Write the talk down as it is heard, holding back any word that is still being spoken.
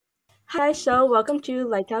Hi, so welcome to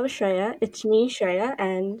Like I was Shreya. It's me, Shreya,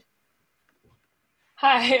 and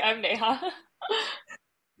Hi, I'm Neha.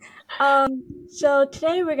 so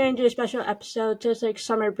today we're going to do a special episode, just like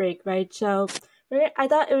summer break, right? I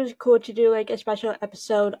thought it was cool to do like a special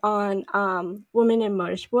episode on women in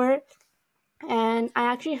motorsport, and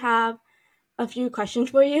I actually have a few questions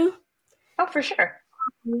for you. Oh, for sure.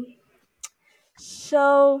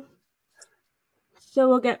 So so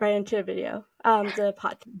we'll get right into the video, the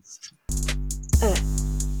podcast. Okay.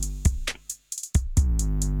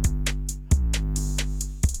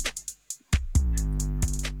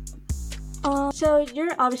 So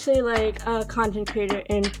you're obviously like a content creator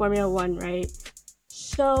in Formula One, right?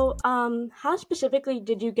 How specifically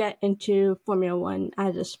did you get into Formula One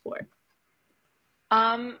as a sport?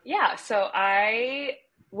 Yeah, so I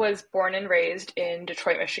was born and raised in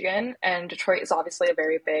Detroit, Michigan, and Detroit is obviously a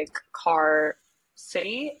very big car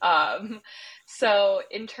city. So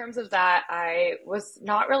in terms of that, I was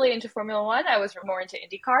not really into Formula One. I was more into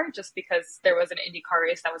IndyCar just because there was an IndyCar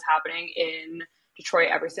race that was happening in Detroit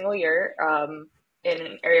every single year, in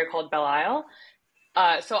an area called Belle Isle.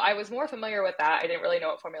 So I was more familiar with that. I didn't really know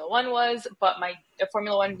what Formula One was, but my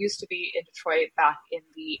Formula One used to be in Detroit back in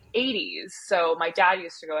the 80s. So my dad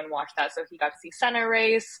used to go and watch that. So he got to see Senna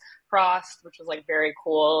race, Prost, which was like very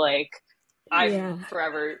cool. Like I'm Yeah.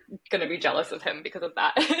 forever gonna be jealous of him because of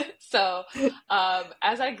that. So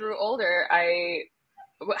as I grew older, I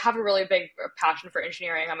have a really big passion for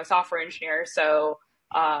engineering. I'm a software engineer, so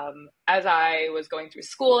as I was going through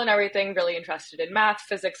school and everything, really interested in math,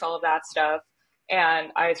 physics, all of that stuff.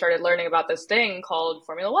 And I started learning about this thing called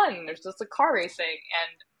Formula One. There's just like car racing.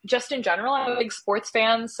 And just in general, I'm a big sports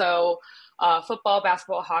fan. So football,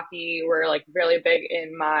 basketball, hockey were like really big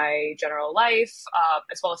in my general life,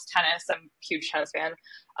 as well as tennis. I'm a huge tennis fan.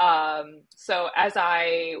 So as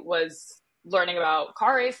I was learning about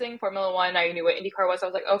car racing, Formula One, I knew what IndyCar was. I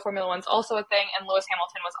was like, oh, Formula One's also a thing. And Lewis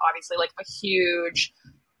Hamilton was obviously like a huge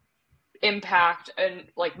impact and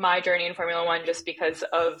like my journey in Formula One just because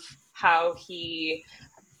of how he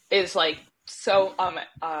is like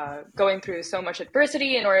going through so much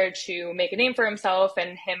adversity in order to make a name for himself,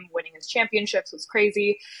 and him winning his championships was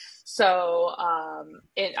crazy. So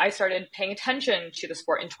I started paying attention to the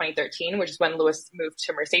sport in 2013, which is when Lewis moved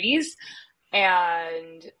to Mercedes.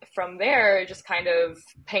 And from there, just kind of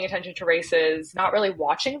paying attention to races, not really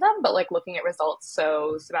watching them, but like looking at results.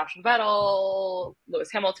 So Sebastian Vettel, Lewis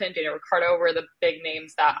Hamilton, Daniel Ricciardo were the big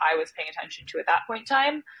names that I was paying attention to at that point in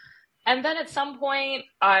time. And then at some point,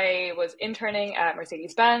 I was interning at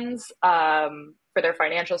Mercedes Benz for their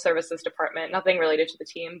financial services department, nothing related to the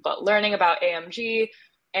team, but learning about AMG.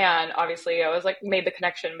 And obviously, I was like, made the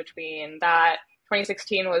connection between that.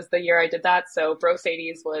 2016 was the year I did that. So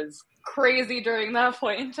Mercedes was crazy during that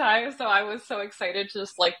point in time. So I was so excited to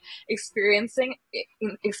just like experience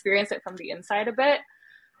it from the inside a bit.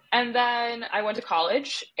 And then I went to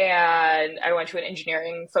college and I went to an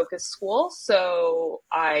engineering focused school. So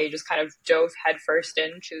I just kind of dove headfirst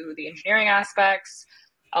into the engineering aspects,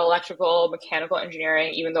 electrical, mechanical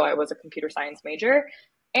engineering, even though I was a computer science major.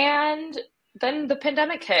 And then the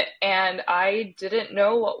pandemic hit and I didn't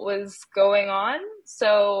know what was going on.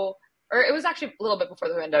 So, or it was actually a little bit before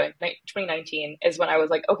the pandemic, 2019 is when I was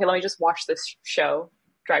like, okay, let me just watch this show,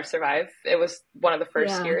 Drive Survive. It was one of the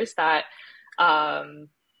first Yeah. years that um,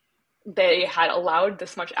 they had allowed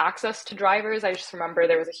this much access to drivers. I just remember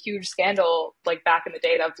there was a huge scandal like back in the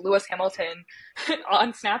day of Lewis Hamilton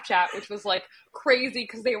on Snapchat, which was like crazy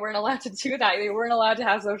because they weren't allowed to do that. They weren't allowed to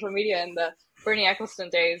have social media in the Bernie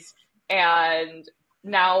Ecclestone days. And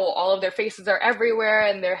now all of their faces are everywhere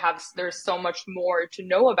and there's so much more to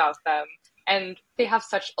know about them. And they have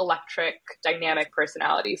such electric, dynamic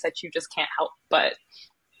personalities that you just can't help but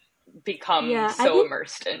become Yeah, I so think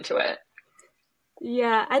immersed into it.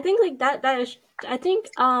 yeah, I think like that is I think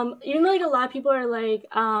even though like a lot of people are like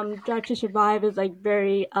Drive to Survive is like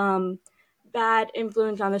very bad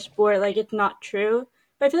influence on the sport, like it's not true.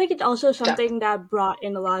 But I feel like it's also something Definitely. that brought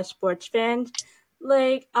in a lot of sports fans.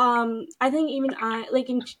 I think even I like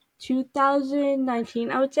in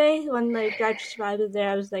 2019 I would say when like Drive to Survive was there,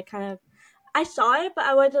 I was like kind of I saw it, but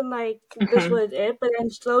I wasn't like this Mm-hmm. was it. But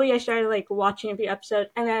then slowly I started like watching a few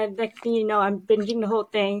episodes, and then next thing you know, I'm binging the whole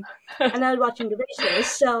thing, and I was watching the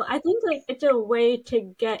races. So I think like it's a way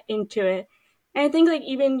to get into it, and I think like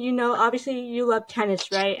even obviously you love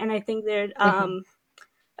tennis, right? And I think there's Mm-hmm.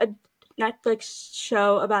 a Netflix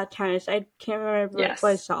show about tennis. I can't remember what Yes.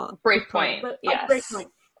 it's called, Breakpoint. but Yes.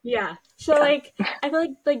 Breakpoint. Yeah. So Yeah. like I feel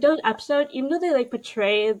like those episodes, even though they like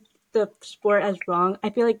portray the sport as wrong,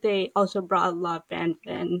 I feel like they also brought a lot of fans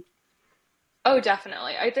in. Oh,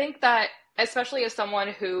 definitely. I think that, especially as someone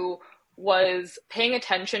who was paying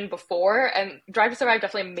attention before, and Drive to Survive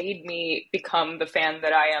definitely made me become the fan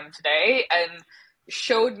that I am today and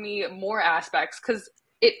showed me more aspects because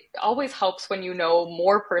it always helps when you know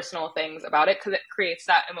more personal things about it because it creates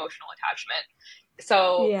that emotional attachment.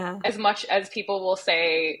 So, Yeah. as much as people will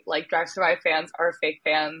say, like, Drive to Survive fans are fake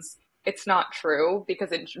fans, it's not true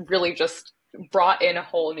because it really just brought in a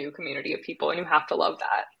whole new community of people, and you have to love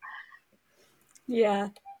that. Yeah.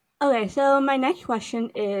 Okay, so my next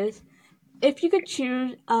question is, if you could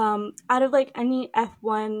choose out of like any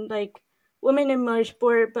F1 like woman in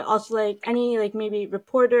motorsport, but also like any like maybe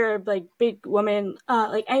reporter or like big woman,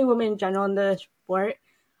 like any woman in general in the sport,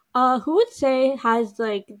 who would say has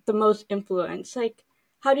like the most influence? Like,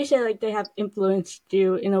 how do you say like they have influenced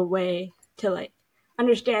you in a way to like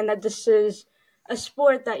understand that this is a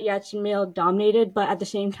sport that, yeah, it's male dominated, but at the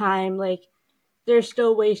same time like there's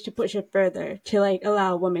still ways to push it further to like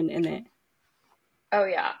allow women in it. Oh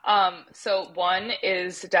yeah. So one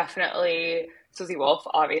is definitely Susie Wolf,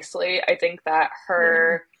 obviously. I think that Yeah.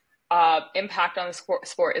 her impact on the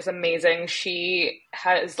sport is amazing. She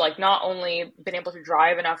has like not only been able to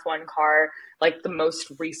drive an F1 car, like the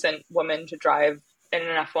most recent woman to drive in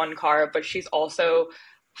an F1 car, but she's also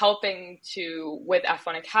helping to with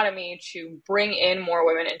F1 Academy to bring in more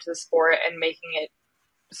women into the sport and making it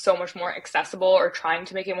so much more accessible or trying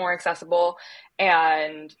to make it more accessible.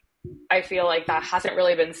 And I feel like that hasn't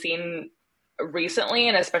really been seen recently,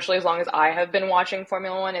 and especially as long as I have been watching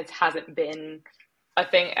Formula One, it hasn't been a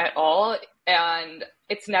thing at all. And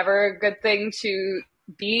it's never a good thing to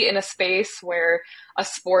be in a space where a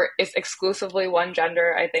sport is exclusively one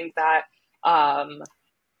gender. I think that,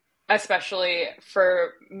 especially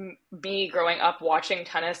for me growing up watching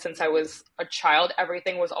tennis since I was a child,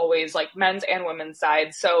 everything was always like men's and women's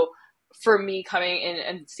side. So for me coming in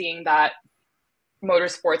and seeing that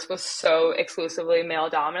motorsports was so exclusively male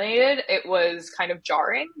dominated, it was kind of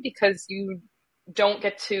jarring because don't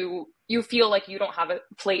get to, you feel like you don't have a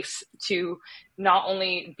place to not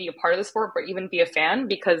only be a part of the sport, but even be a fan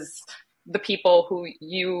because the people who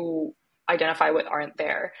you identify with aren't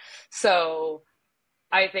there. So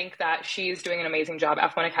I think that she's doing an amazing job.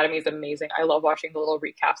 F1 Academy is amazing. I love watching the little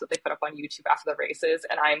recaps that they put up on YouTube after the races,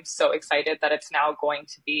 and I'm so excited that it's now going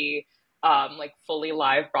to be like fully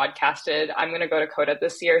live broadcasted. I'm going to go to Coda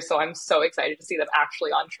this year, so I'm so excited to see them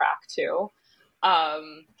actually on track too.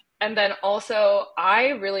 And then also, I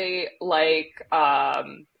really like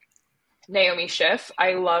Naomi Schiff.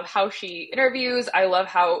 I love how she interviews. I love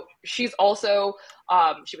how she's also,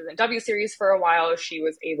 she was in W Series for a while. She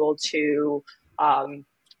was able to um,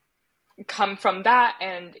 come from that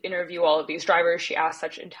and interview all of these drivers. She asks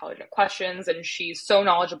such intelligent questions and she's so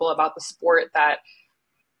knowledgeable about the sport that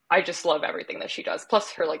I just love everything that she does.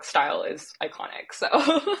 Plus her like style is iconic. So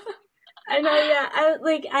I know, yeah.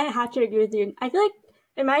 I have to agree with you. I feel like,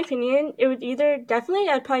 in my opinion, it would either definitely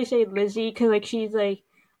I'd probably say Lizzie because like she's like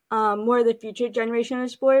more of the future generation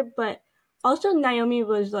of sport, but also Naomi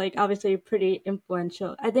was like obviously pretty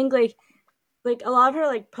influential. I think like a lot of her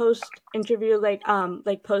like post interview like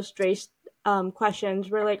post race questions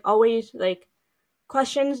were like always like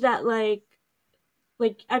questions that like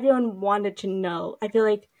everyone wanted to know. I feel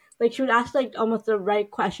like she would ask like almost the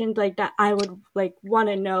right questions like that I would like want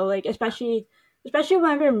to know, like especially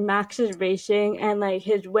whenever Max is racing and like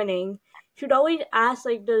his winning, she would always ask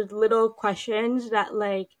like those little questions that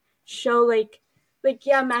like show like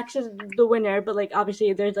yeah, Max is the winner, but like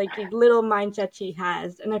obviously there's like these little mindsets he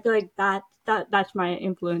has, and I feel like that's my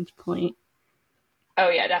influence point. oh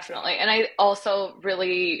yeah, definitely. And I also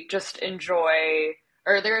really just enjoy,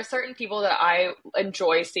 or there are certain people that I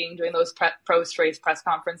enjoy seeing doing those post race press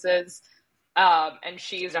conferences. And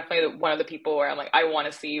she's definitely one of the people where I'm like, I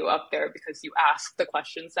want to see you up there because you ask the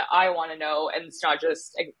questions that I want to know, and it's not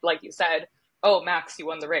just like you said, oh Max, you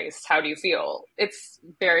won the race. How do you feel? It's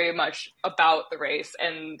very much about the race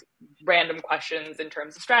and random questions in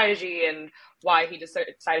terms of strategy and why he just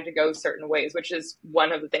decided to go certain ways, which is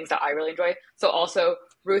one of the things that I really enjoy. So also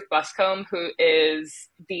Ruth Buscombe, who is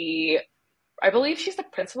the, I believe she's the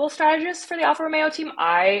principal strategist for the Alfa Romeo team.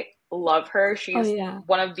 I love her. Oh She's yeah.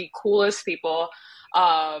 one of the coolest people,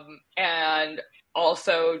 and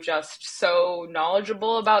also just so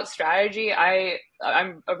knowledgeable about strategy.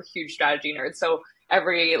 I'm a huge strategy nerd, so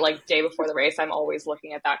every like day before the race, I'm always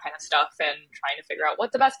looking at that kind of stuff and trying to figure out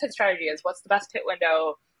what the best pit strategy is, what's the best pit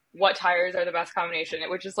window, what tires are the best combination,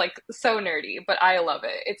 which is like so nerdy, but I love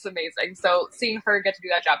it. It's amazing. So seeing her get to do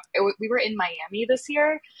that job, we were in Miami this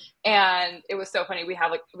year, and it was so funny. We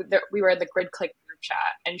have like we were in the Grid Click group chat,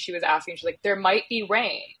 and she was asking, she's like, "There might be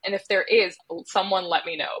rain, and if there is, someone let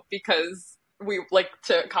me know because we like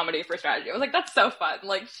to accommodate for strategy. I was like, that's so fun.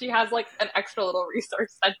 Like she has like an extra little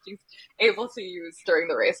resource that she's able to use during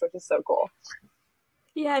the race, which is so cool.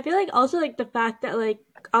 Yeah, I feel like also like the fact that like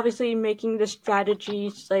obviously making the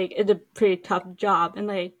strategies like is a pretty tough job, and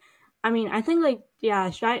like I mean I think like yeah,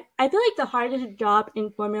 I feel like the hardest job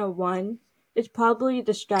in Formula One is probably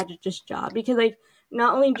the strategist job, because like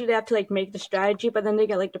not only do they have to like make the strategy, but then they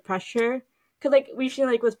get like the pressure. Cause like we've seen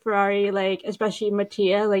like with Ferrari, like especially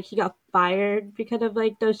Mattia, like he got fired because of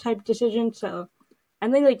like those type of decisions. So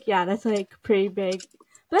I think like yeah, that's like pretty big.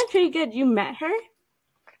 But that's pretty good. You met her?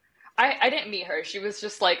 I didn't meet her. She was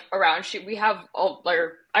just like around. We have all like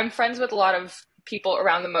I'm friends with a lot of people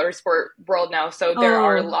around the motorsport world now, so there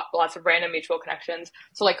are Oh, lots of random mutual connections.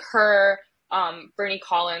 So like her, Bernie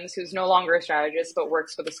Collins, who's no longer a strategist but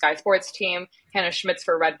works for the Sky Sports team, Hannah Schmitz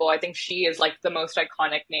for Red Bull. I think she is like the most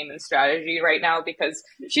iconic name in strategy right now because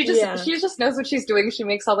yeah. she just knows what she's doing. She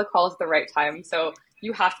makes all the calls at the right time. So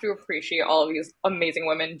you have to appreciate all of these amazing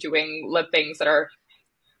women doing the things that are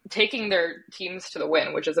taking their teams to the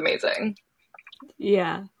win, which is amazing.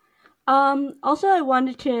 Yeah. Also, I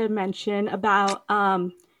wanted to mention about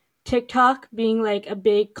TikTok being like a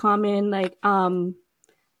big common like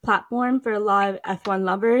platform for a lot of F1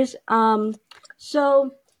 lovers.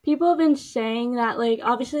 So people have been saying that like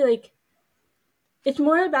obviously like it's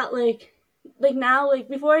more about like now like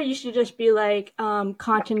before it used to just be like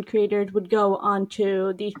content creators would go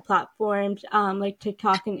onto these platforms like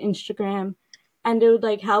TikTok and Instagram, and it would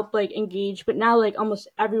like help like engage, but now like almost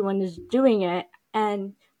everyone is doing it.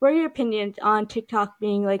 And what are your opinions on TikTok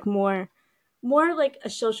being like more like a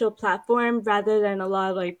social platform rather than a lot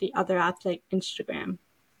of like the other apps like Instagram?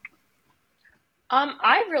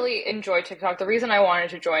 I really enjoy TikTok. The reason I wanted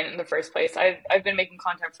to join in the first place, I've been making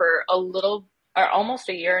content for a little, or almost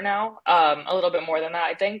a year now, a little bit more than that,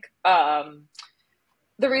 I think.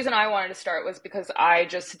 The reason I wanted to start was because I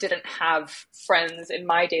just didn't have friends in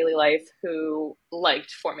my daily life who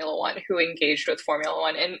liked Formula One, who engaged with Formula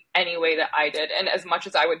One in any way that I did. And as much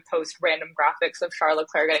as I would post random graphics of Charles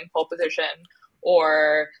Leclerc getting pole position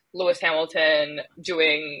or Lewis Hamilton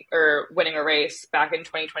doing or winning a race back in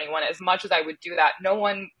 2021, as much as I would do that, no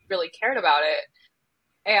one really cared about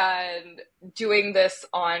it. And doing this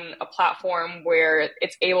on a platform where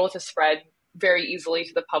it's able to spread very easily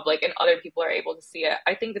to the public and other people are able to see it,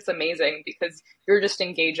 I think it's amazing because you're just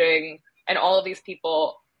engaging, and all of these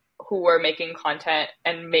people who are making content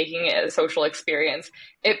and making it a social experience,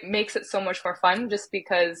 it makes it so much more fun just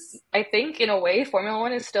because I think in a way Formula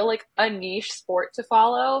One is still like a niche sport to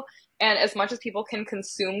follow. And as much as people can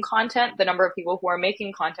consume content, the number of people who are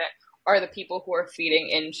making content are the people who are feeding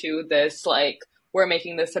into this like we're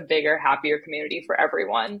making this a bigger, happier community for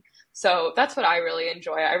everyone. So that's what I really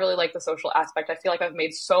enjoy. I really like the social aspect. I feel like I've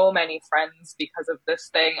made so many friends because of this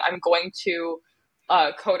thing. I'm going to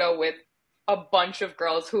Coda with a bunch of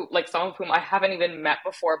girls who, like, some of whom I haven't even met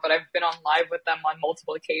before, but I've been on live with them on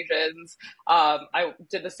multiple occasions. I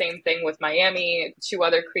did the same thing with Miami, two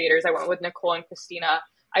other creators. I went with Nicole and Christina.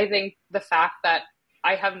 I think the fact that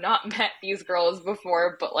I have not met these girls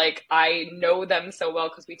before, but like I know them so well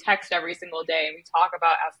because we text every single day and we talk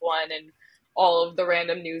about F1 and all of the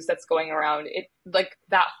random news that's going around. It like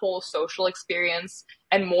that whole social experience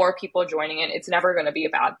and more people joining it, it's never going to be a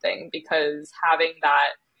bad thing because having that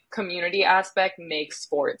community aspect makes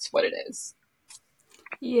sports what it is.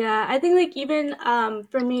 Yeah, I think like even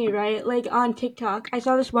for me, right? Like on TikTok, I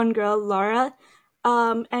saw this one girl, Laura,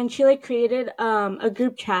 and she like created a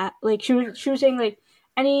group chat. Like she was saying like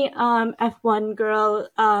any F1 girl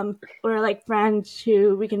or like friends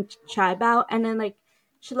who we can chat about, and then like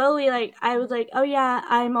slowly like I was like, oh yeah,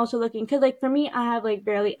 I'm also looking, because like for me, I have like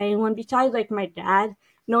barely anyone besides like my dad.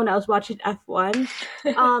 No one else watches F1.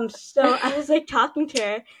 So I was like talking to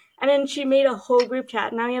her, and then she made a whole group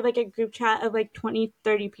chat. Now we have like a group chat of like 20,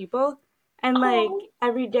 30 people. And like Oh,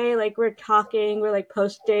 every day like we're talking, we're like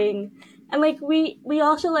posting. And like we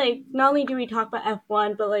also like not only do we talk about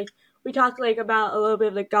F1, but like we talk like about a little bit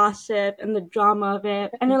of the gossip and the drama of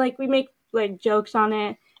it. And then like we make like jokes on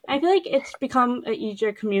it. And I feel like it's become an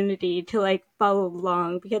easier community to like follow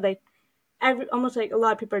along, because like every almost like a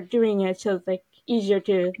lot of people are doing it, so it's like easier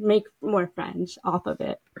to make more friends off of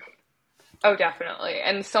it. oh, definitely.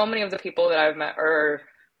 And so many of the people that I've met are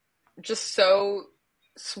just so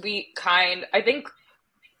sweet, kind. I think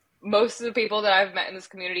most of the people that I've met in this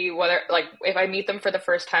community, whether like if I meet them for the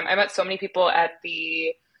first time, I met so many people at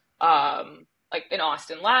the like in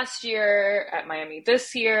Austin last year, at Miami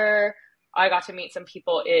this year. I got to meet some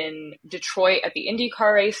people in Detroit at the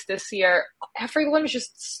IndyCar race this year. Everyone's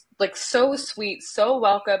just like so sweet, so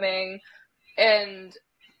welcoming, and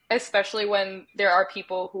especially when there are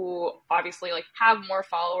people who obviously like have more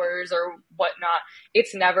followers or whatnot.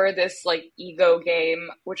 It's never this like ego game,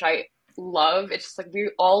 which I love. It's just like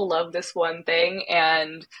we all love this one thing,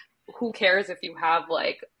 and who cares if you have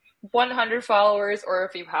like 100 followers or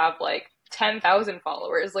if you have like 10,000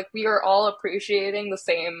 followers? Like we are all appreciating the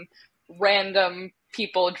same random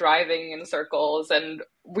people driving in circles, and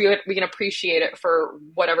we can appreciate it for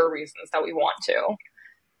whatever reasons that we want to.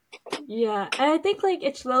 Yeah, and I think like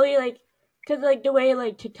it's slowly like, cause like the way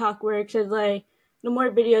like TikTok works is like the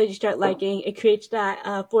more videos you start liking, it creates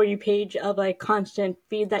that for you page of like constant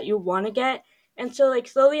feed that you want to get. And so like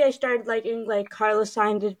slowly I started liking like Carlos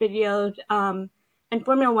Sainz's videos, and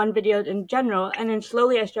Formula One videos in general, and then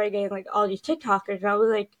slowly I started getting like all these TikTokers, and I was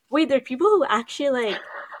like, wait, there are people who actually like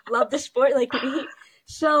love the sport like me.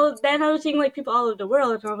 So then I was seeing like people all over the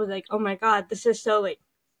world, and I was like, oh my god, this is so like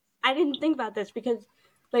I didn't think about this because,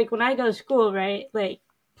 like, when I go to school, right, like,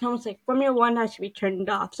 it's almost like Formula One has to be turned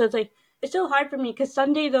off. So it's like, it's so hard for me because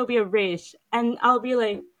Sunday there'll be a race and I'll be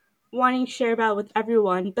like wanting to share about it with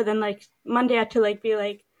everyone. But then, like, Monday I have to, like, be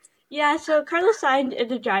like, yeah, so Carlos Sainz is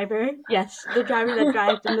the driver. Yes, the driver that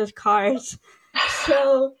drives in those cars.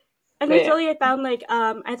 So, and then Yeah. slowly I found, like,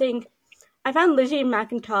 I think I found Lizzie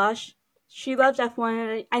McIntosh. She loves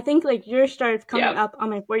F1. And I think like yours started coming Yeah. up on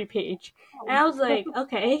my For You page, and I was like,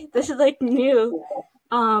 okay, this is like new.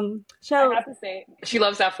 I So have to say, she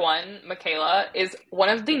loves F1. Michaela is one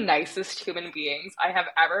of the nicest human beings I have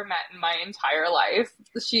ever met in my entire life.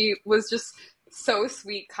 She was just so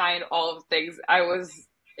sweet, kind, all of the things.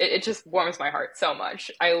 It just warms my heart so much.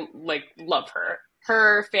 I like love her.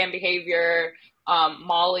 Her fan behavior,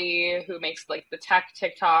 Molly, who makes like the tech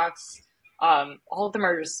TikToks, all of them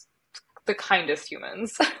are just the kindest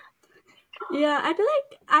humans. yeah, I feel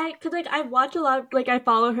like cause like I watch a lot of, like I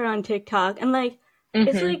follow her on TikTok, and like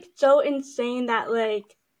it's Hmm. like so insane that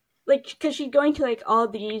like cause she's going to like all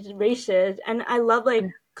these races, and I love like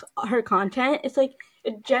her content. It's like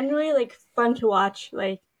it's generally like fun to watch,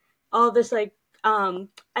 like all this like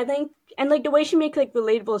I think, and like the way she makes like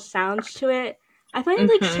relatable sounds to it. I find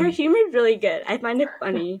like her Hmm. humor is really good. I find it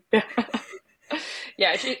funny.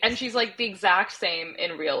 Yeah, she's like the exact same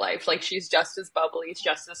in real life. Like she's just as bubbly,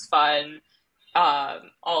 just as fun,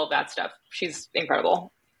 all of that stuff. She's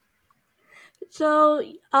incredible. So,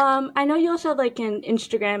 I know you also have like an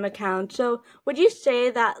Instagram account. So, would you say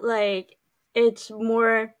that like it's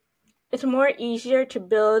more it's more easier to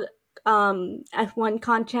build F1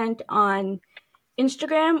 content on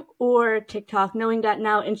Instagram or TikTok, knowing that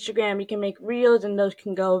now Instagram you can make reels and those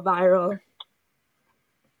can go viral?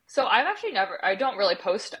 So I've actually never, I don't really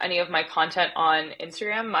post any of my content on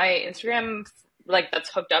Instagram. My Instagram, like that's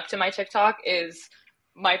hooked up to my TikTok, is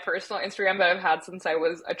my personal Instagram that I've had since I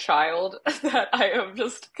was a child that I have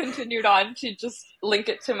just continued on to just link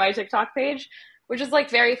it to my TikTok page, which is like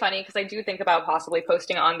very funny because I do think about possibly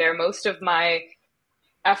posting on there. Most of my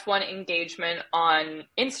F1 engagement on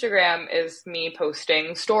Instagram is me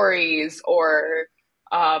posting stories or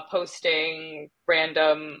posting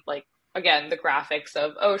random, like, again, the graphics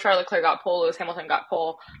of, oh, Charles Leclerc got pole, Lewis Hamilton got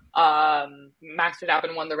pole, Max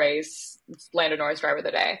Verstappen won the race, Lando Norris driver of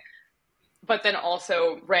the day. But then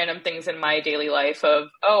also random things in my daily life of,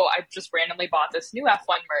 oh, I just randomly bought this new F1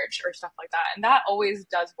 merch or stuff like that. And that always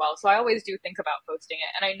does well. So I always do think about posting it.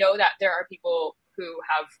 And I know that there are people who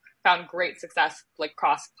have found great success, like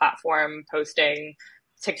cross platform posting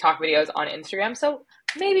TikTok videos on Instagram. So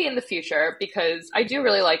maybe in the future, because I do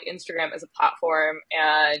really like Instagram as a platform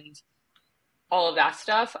and all of that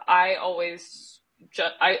stuff. I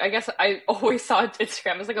guess I always saw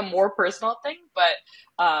Instagram as like a more personal thing,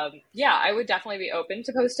 but yeah, I would definitely be open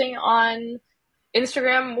to posting on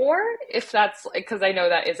Instagram more if that's like, because I know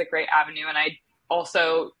that is a great avenue, and I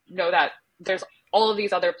also know that there's all of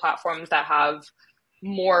these other platforms that have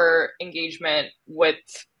more engagement with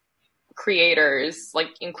creators, like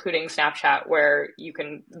including Snapchat, where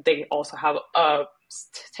they also have a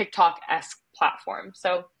TikTok esque platform.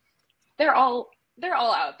 So they're all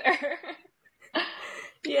out there.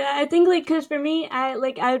 Yeah, I think like because for me, I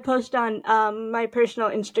would post on my personal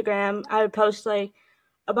Instagram. I would post like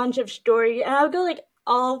a bunch of stories, and I would go like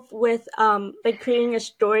all with like creating a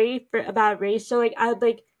story for about race. So like I would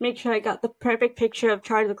like make sure I got the perfect picture of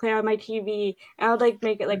Charles Leclerc on my TV, and I would like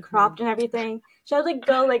make it like Mhm. cropped and everything. So I would like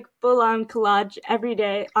go like full on collage every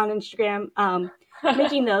day on Instagram,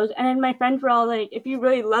 making those. And then my friends were all like, "If you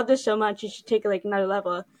really love this so much, you should take it like another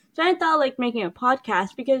level." So I thought like making a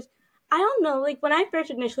podcast because I don't know, like when I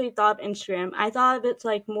first initially thought of Instagram, I thought of it's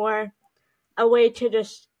like more a way to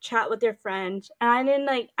just chat with your friends. And I didn't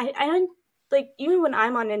like I don't like even when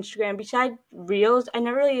I'm on Instagram, besides reels, I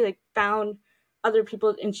never really like found other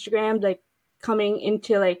people's Instagrams, like coming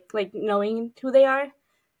into like knowing who they are.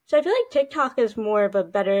 So I feel like TikTok is more of a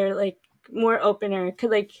better, like more opener, cause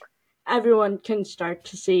like everyone can start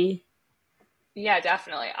to see. Yeah,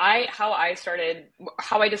 definitely. How I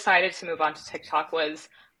decided to move on to TikTok was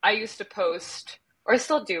I used to post, or I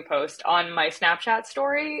still do post, on my Snapchat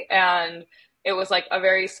story, and it was like a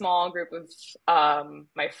very small group of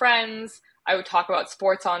my friends. I would talk about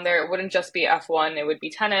sports on there. It wouldn't just be F1, it would be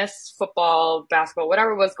tennis, football, basketball,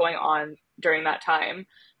 whatever was going on during that time.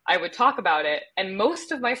 I would talk about it, and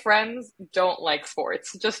most of my friends don't like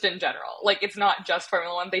sports, just in general. Like, it's not just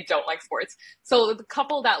Formula One, they don't like sports. So the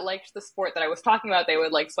couple that liked the sport that I was talking about, they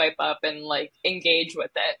would like swipe up and like engage with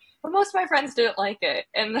it. But most of my friends didn't like it.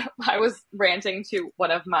 And I was ranting to one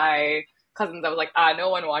of my cousins. I was like, no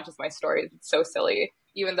one watches my stories. It's so silly.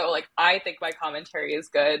 Even though like I think my commentary is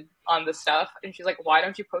good on the stuff. And she's like, why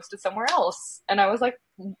don't you post it somewhere else? And I was like,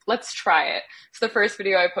 let's try it. So the first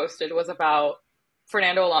video I posted was about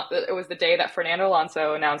Fernando Alonso. It was the day that Fernando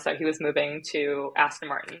Alonso announced that he was moving to Aston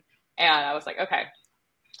Martin. And I was like, okay,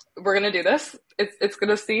 we're gonna do this. It's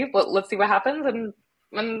gonna see. Let's see what happens, and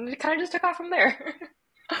it kind of just took off from there.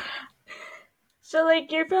 So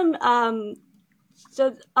like you're from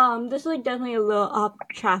this is like definitely a little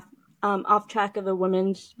off track of the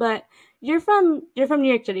women's, but you're from New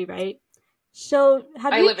York City, right? So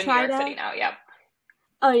have I you live in New tried York out? City now. Yep,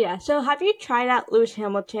 Oh yeah. So have you tried out Lewis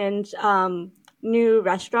Hamilton's new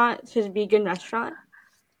restaurant, his vegan restaurant?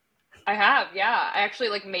 I have. Yeah, I actually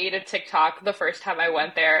like made a TikTok the first time I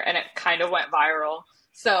went there, and it kind of went viral.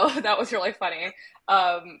 So that was really funny.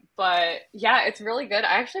 But yeah, it's really good.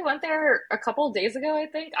 I actually went there a couple of days ago, I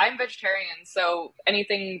think. I'm vegetarian, so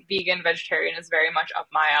anything vegan, vegetarian is very much up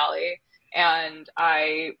my alley, and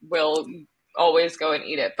I will always go and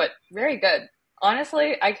eat it. But very good.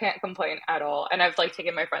 Honestly, I can't complain at all. And I've like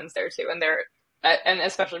taken my friends there too, and and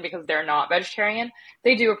especially because they're not vegetarian,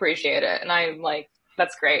 they do appreciate it. And I'm like,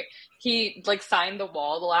 that's great. He like signed the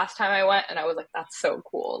wall the last time I went, and I was like, that's so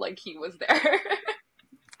cool. Like he was there.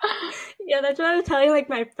 Yeah, that's what I was telling like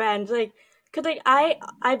my friends, like, cause like I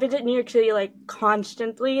visit New York City like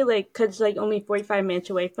constantly, like, cause like only 45 minutes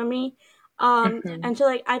away from me, Mhm. and so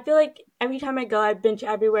like I feel like every time I go, I've been to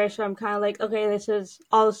everywhere, so I'm kind of like, okay, this is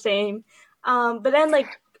all the same, but then like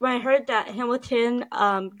when I heard that Hamilton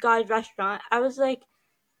got his restaurant, I was like,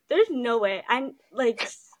 there's no way. I'm like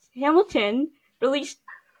Hamilton released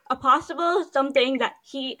a possible something that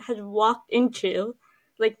he has walked into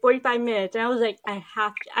like 45 minutes, and I was like, I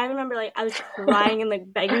have to. I remember like I was crying and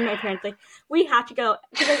like begging my parents like we have to go,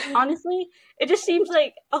 because like honestly it just seems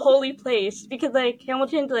like a holy place, because like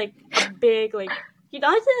Hamilton's like a big, like he's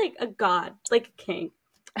honestly like a god, like a king,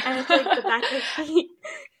 and it's like the fact that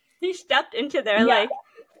he stepped into there Yeah, like.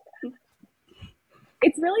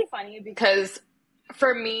 it's really funny because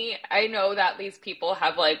for me, I know that these people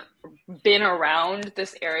have like been around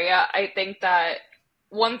this area. I think that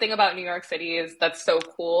one thing about New York City is that's so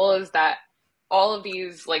cool is that all of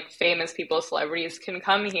these like famous people, celebrities can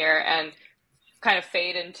come here and kind of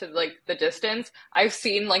fade into like the distance. I've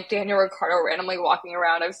seen like Daniel Ricciardo randomly walking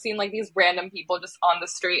around. I've seen like these random people just on the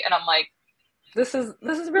street, and I'm like, this is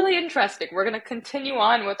really interesting. We're gonna continue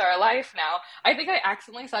on with our life now. I think I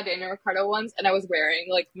accidentally saw Daniel Ricciardo once, and I was wearing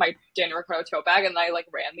like my Daniel Ricciardo tote bag, and I like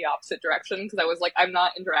ran the opposite direction because I was like, I'm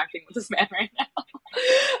not interacting with this man right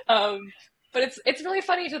now. But it's really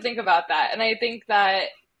funny to think about that, and I think that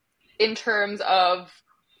in terms of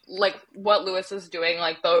like what Lewis is doing,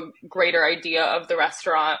 like the greater idea of the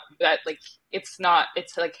restaurant, that like it's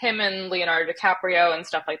like him and Leonardo DiCaprio and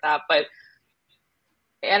stuff like that, but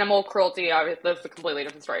animal cruelty, obviously, that's a completely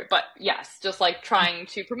different story. But yes, just like trying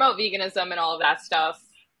to promote veganism and all of that stuff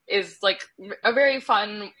is like a very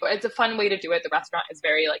fun. It's a fun way to do it. The restaurant is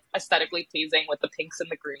very like aesthetically pleasing with the pinks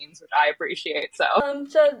and the greens, which I appreciate. So,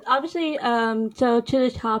 So obviously, so to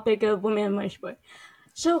the topic of women in motorsport.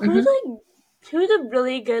 So hmm who's a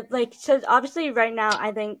really good, like, so obviously right now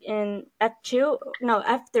I think in F2, no,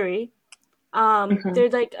 F3, hmm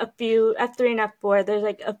there's like a few F3 and F4, there's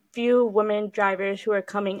like a few women drivers who are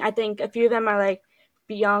coming. I think a few of them are like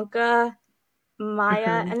Bianca,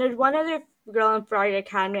 Maya, hmm and there's one other girl in Ferrari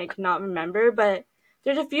Academy I cannot remember, but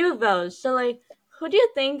there's a few of those. So like, who do you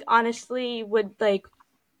think honestly would like,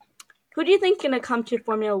 who do you think gonna come to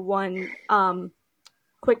Formula One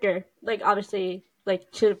quicker, like obviously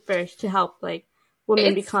like to first to help like women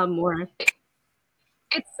it's become more.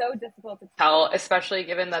 it's so difficult to tell, especially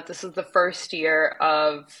given that this is the first year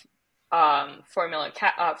of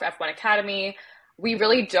F1 Academy. We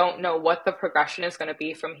really don't know what the progression is going to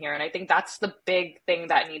be from here, and I think that's the big thing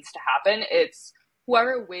that needs to happen. It's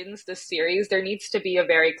whoever wins the series, there needs to be a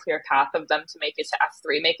very clear path of them to make it to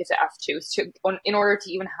F3, make it to F2, in order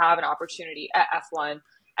to even have an opportunity at F1.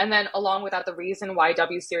 And then along with that, the reason why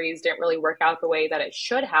W Series didn't really work out the way that it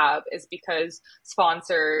should have is because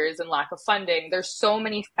sponsors and lack of funding. There's so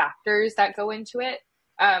many factors that go into it.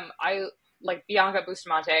 I like Bianca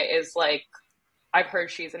Bustamante is like, I've heard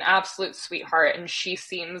she's an absolute sweetheart and she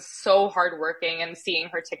seems so hardworking, and seeing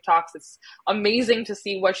her TikToks, it's amazing to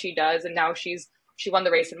see what she does. And now she won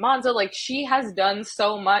the race in Monza. Like, she has done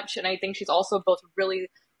so much, and I think she's also built a really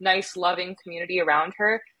nice, loving community around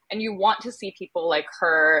her. And you want to see people like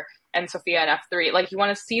her and Sophia in F3. Like, you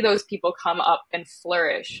want to see those people come up and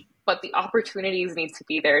flourish, but the opportunities need to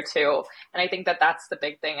be there too. And I think that that's the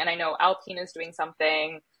big thing. And I know Alpine is doing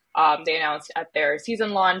something. They announced at their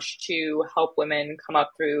season launch to help women come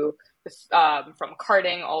up through from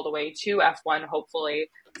karting all the way to F1, hopefully.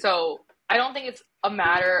 So I don't think it's a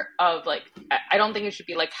matter of like, I don't think it should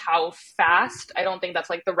be like how fast. I don't think that's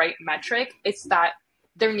like the right metric. It's that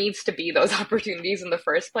there needs to be those opportunities in the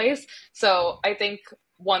first place. So I think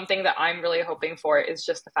one thing that I'm really hoping for is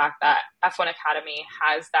just the fact that F1 Academy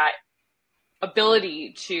has that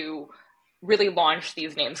ability to really launch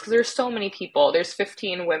these names, because there's so many people. There's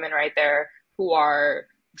 15 women right there who are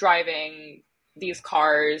driving these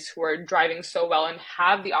cars, who are driving so well and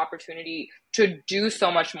have the opportunity to do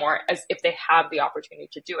so much more as if they have the opportunity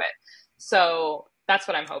to do it. So that's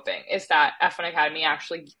what I'm hoping, is that F1 Academy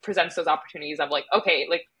actually presents those opportunities of like, okay,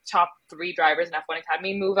 like top 3 drivers in F1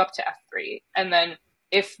 Academy move up to F3. And then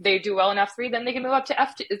if they do well in F3, then they can move up to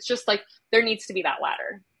F2. It's just like there needs to be that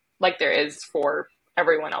ladder like there is for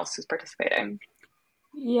everyone else who's participating.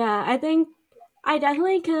 Yeah, I think I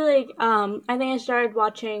definitely could like I think I started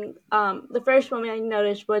watching the first woman I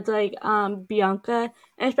noticed was like Bianca,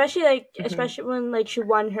 and Mm-hmm. especially when like she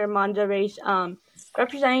won her Monza race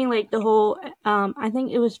representing like the whole I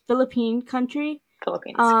think it was Philippine country.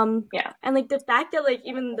 Philippines. um Yeah. and like the fact that like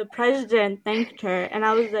even the president thanked her, and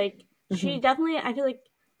I was like, Mm-hmm. she definitely, I feel like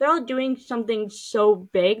they're all doing something so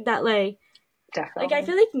big that like I Definitely.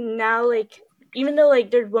 feel like now like even though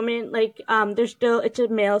like there's women like there's still, it's a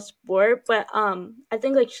male sport, but I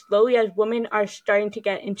think like slowly as women are starting to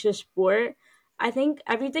get into sport, I think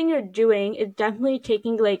everything you're doing is definitely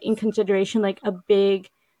taking like in consideration like a big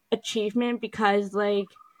achievement, because like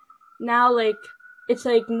now like it's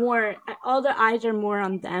like more, all the eyes are more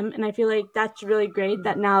on them, and I feel like that's really great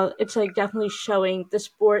that now it's like definitely showing the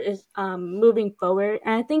sport is moving forward.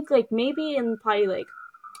 And I think like maybe in probably like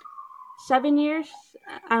 7 years,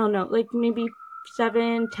 I don't know, like maybe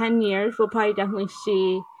 7, 10 years, we'll probably definitely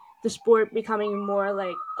see the sport becoming more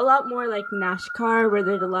like a lot more like NASCAR, where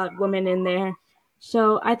there's a lot of women in there.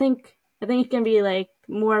 So I think it's gonna be like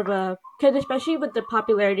more of a, because especially with the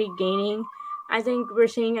popularity gaining, I think we're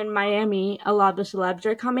seeing in Miami a lot of the celebs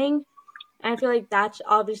are coming, and I feel like that's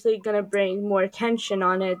obviously gonna bring more attention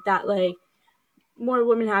on it, that like more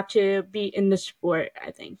women have to be in the sport.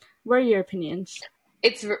 I think. What are your opinions?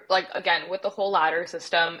 It's like, again, with the whole ladder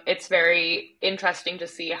system, it's very interesting to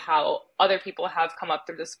see how other people have come up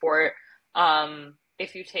through the sport.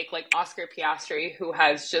 If you take like Oscar Piastri, who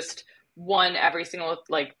has just won every single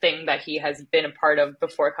like thing that he has been a part of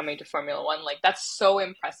before coming to Formula One, like that's so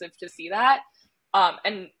impressive to see that.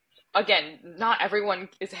 And again, not everyone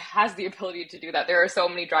has the ability to do that. There are so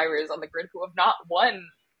many drivers on the grid who have not won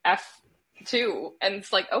F2, and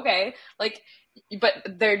it's like, okay, like, but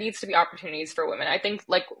there needs to be opportunities for women. I think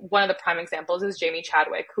like one of the prime examples is Jamie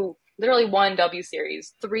Chadwick, who literally won W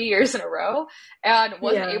Series 3 years in a row and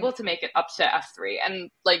wasn't Yeah. able to make it up to F3. And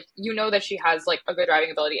like, you know that she has like a good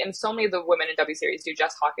driving ability, and so many of the women in W Series do.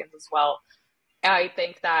 Jess Hawkins as well. And I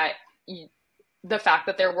think that the fact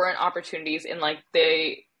that there weren't opportunities in like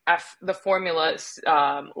the Formula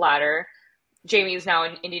ladder. Jamie is now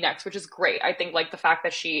in Indy Next, which is great. I think like the fact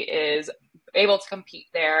that she is able to compete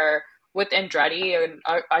there with Andretti, an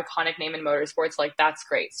iconic name in motorsports, like that's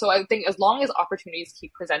great. So I think as long as opportunities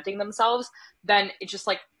keep presenting themselves, then it just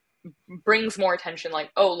like brings more attention.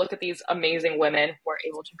 Like, oh, look at these amazing women who are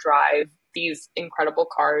able to drive these incredible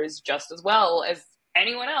cars just as well as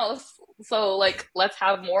anyone else. So like, let's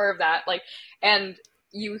have more of that. Like, and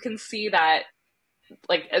you can see that,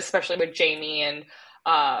 like, especially with Jamie and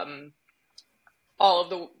um, all of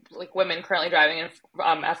the like women currently driving in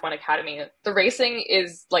F1 Academy, the racing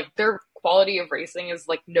is like their quality of racing is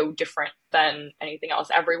like no different than anything else.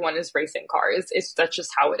 Everyone is racing cars. It's That's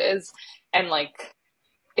just how it is, and like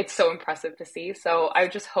it's so impressive to see. So I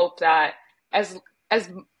just hope that as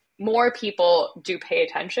more people do pay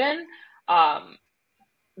attention, um,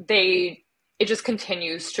 they it just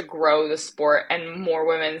continues to grow the sport, and more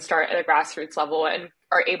women start at a grassroots level and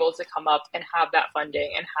are able to come up and have that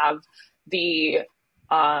funding and have the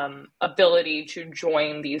ability to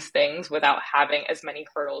join these things without having as many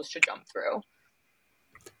hurdles to jump through.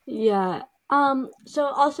 Yeah. So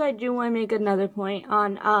also I do want to make another point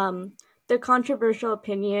on the controversial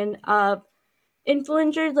opinion of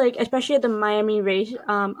influencers, like especially at the Miami race.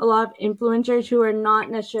 A lot of influencers who are not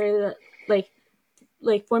necessarily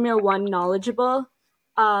like Formula One knowledgeable.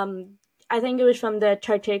 Um, I think it was from the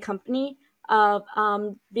Charte company of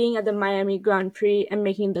being at the Miami Grand Prix and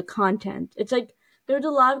making the content. It's like there's a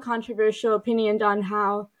lot of controversial opinions on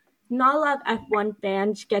how not a lot of F1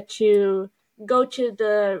 fans get to go to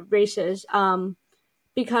the races.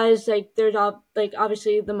 Because like there's all like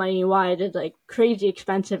obviously the money wide is like crazy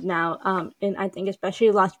expensive now and I think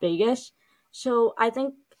especially Las Vegas. So I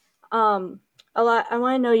think um a lot I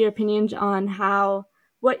want to know your opinions on how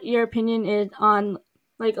what your opinion is on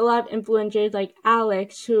like a lot of influencers like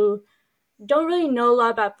Alex who don't really know a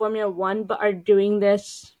lot about Formula 1 but are doing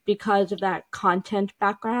this because of that content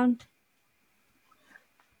background.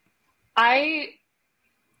 I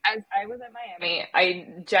as I was at Miami,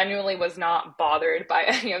 I genuinely was not bothered by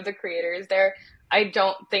any of the creators there. I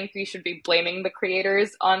don't think we should be blaming the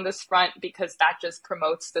creators on this front because that just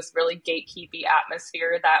promotes this really gatekeepy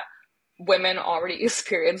atmosphere that women already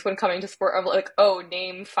experience when coming to sport of like, oh,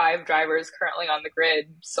 name five drivers currently on the grid,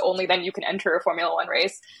 so only then you can enter a Formula One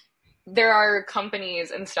race. There are companies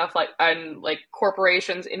and stuff like and like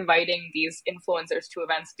corporations inviting these influencers to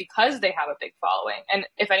events because they have a big following. And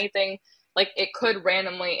if anything, like it could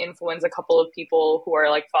randomly influence a couple of people who are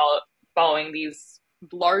like following these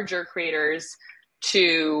larger creators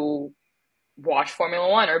to watch Formula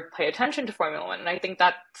One or pay attention to Formula One. And I think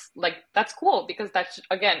that's cool because that's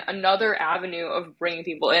again another avenue of bringing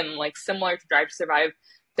people in, like similar to Drive to Survive.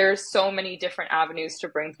 There's so many different avenues to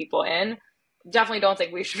bring people in. Definitely don't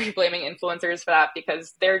think we should be blaming influencers for that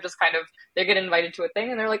because they're just kind of they get invited to a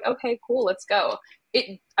thing and they're like, okay, cool, let's go.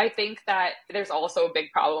 I think that there's also a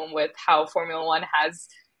big problem with how Formula One has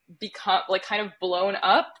become like kind of blown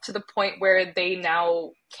up to the point where they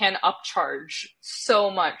now can upcharge so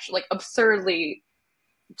much, like absurdly,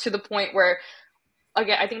 to the point where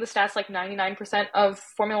again I think the stats like 99% of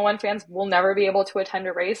Formula One fans will never be able to attend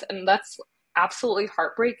a race, and that's absolutely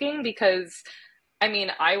heartbreaking because I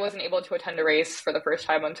mean, I wasn't able to attend a race for the first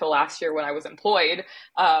time until last year when I was employed.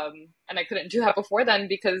 And I couldn't do that before then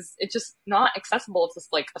because it's just not accessible to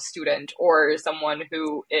like a student or someone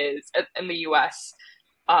who is in the US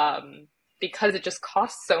because it just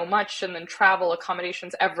costs so much and then travel,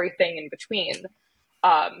 accommodations, everything in between.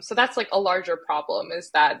 So that's like a larger problem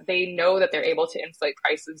is that they know that they're able to inflate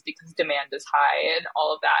prices because demand is high and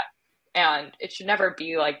all of that. And it should never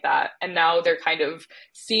be like that. And now they're kind of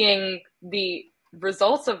seeing the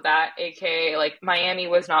results of that, aka like Miami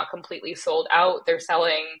was not completely sold out. They're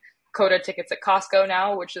selling Coda tickets at Costco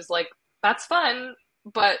now, which is like that's fun,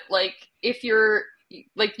 but like if you're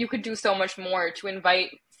like you could do so much more to invite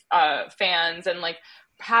fans and like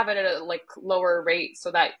have it at a like lower rate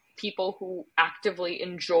so that people who actively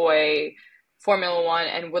enjoy Formula One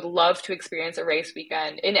and would love to experience a race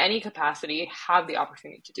weekend in any capacity have the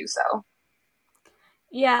opportunity to do so.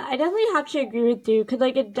 Yeah, I definitely have to agree with you because,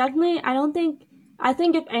 like, it definitely. I don't think. I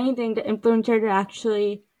think if anything, the influencers are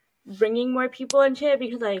actually bringing more people into it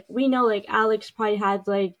because, like, we know, like, Alex probably has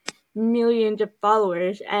like millions of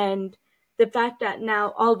followers, and the fact that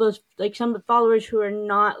now all those, like, some of the followers who are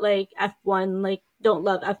not like F1, like, don't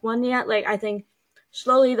love F1 yet. Like, I think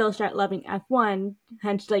slowly they'll start loving F1.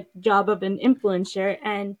 Hence, like, job of an influencer,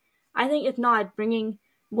 and I think if not bringing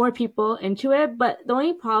more people into it. But the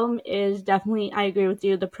only problem is definitely, I agree with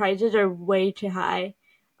you, the prices are way too high.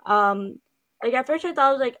 Um, like at first I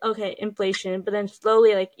thought it was like, okay, inflation, but then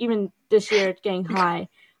slowly, like even this year, it's getting high.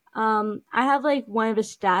 I have like one of the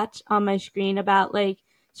stats on my screen about like,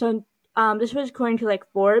 so this was according to like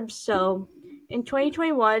Forbes. So in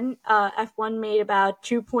 2021, F1 made about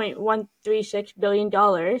 $2.136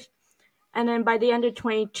 billion, and then by the end of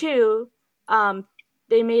 22, um,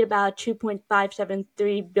 they made about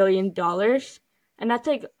 $2.573 billion, and that's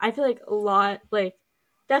like I feel like a lot, like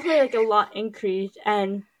definitely like a lot increase.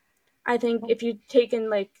 And I think if you take in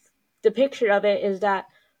like the picture of it is that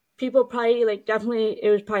people probably like definitely it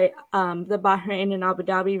was probably the Bahrain and Abu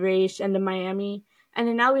Dhabi race and the Miami. And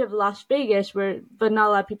then now we have Las Vegas where but not a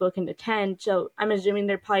lot of people can attend. So I'm assuming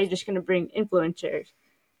they're probably just gonna bring influencers.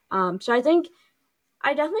 So I think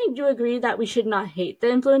I definitely do agree that we should not hate the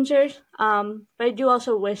influencers. But I do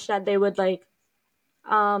also wish that they would like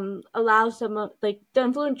allow some of like the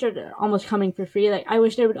influencers are almost coming for free. Like I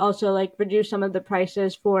wish they would also like reduce some of the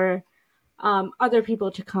prices for other people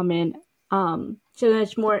to come in, so that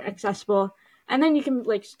it's more accessible. and then you can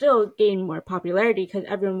like still gain more popularity because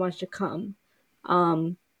everyone wants to come.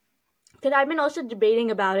 Um, because I've been also debating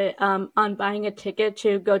about it on buying a ticket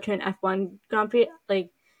to go to an F1 Grand Prix. Like,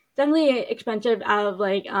 definitely expensive out of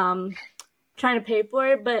like trying to pay for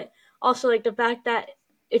it, but also like the fact that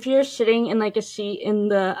if you're sitting in like a seat in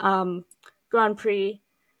the Grand Prix,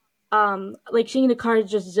 like seeing the cars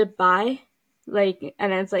just zip by, like,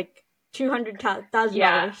 and it's like Yeah,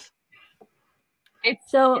 $200,000.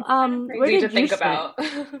 it's So, it's kind of where crazy to did you think sit? about.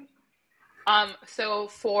 So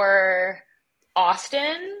for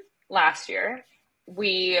Austin last year,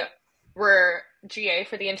 we were GA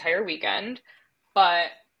for the entire weekend, but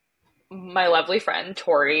my lovely friend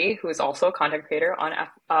Tori, who is also a content creator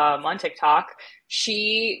on TikTok,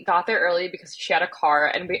 she got there early because she had a car,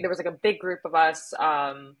 and there was like a big group of us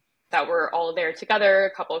that were all there together,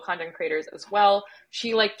 a couple of content creators as well.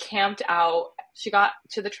 She like camped out. She got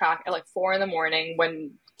to the track at like 4 in the morning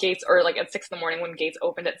when gates, or like at 6 in the morning when gates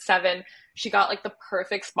opened at 7. She got like the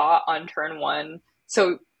perfect spot on turn one.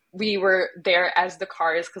 So we were there as the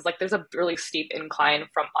cars, because like there's a really steep incline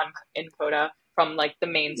from in Coda from like the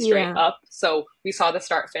main straight Yeah. up. So we saw the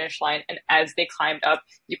start finish line, and as they climbed up,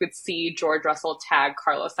 you could see George Russell tag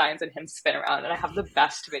Carlos Sainz and him spin around. And I have the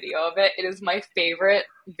best video of it. It is my favorite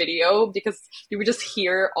video because you would just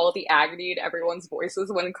hear all the agony in everyone's voices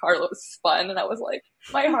when Carlos spun, and I was like,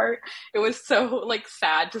 my heart. It was so like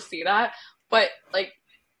sad to see that, but like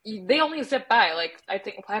they only zip by like I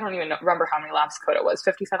think I don't even remember how many laps Coda was,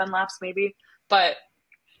 57 laps maybe, but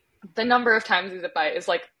the number of times you zip by is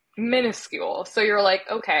like minuscule. So you're like,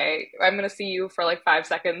 okay, I'm going to see you for like 5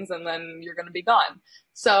 seconds and then you're going to be gone.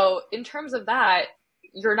 So in terms of that,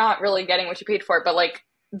 you're not really getting what you paid for. But like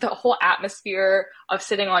the whole atmosphere of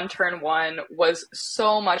sitting on turn one was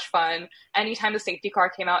so much fun. Anytime the safety car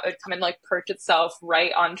came out, it would come and like perch itself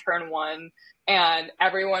right on turn one. And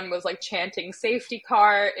everyone was like chanting safety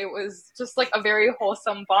car. It was just like a very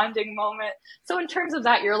wholesome bonding moment. So in terms of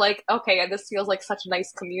that, you're like, okay, this feels like such a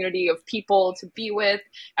nice community of people to be with.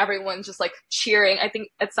 Everyone's just like cheering. I think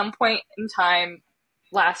at some point in time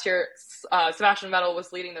last year, Sebastian Vettel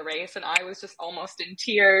was leading the race, and I was just almost in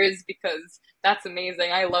tears because that's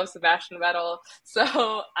amazing. I love Sebastian Vettel.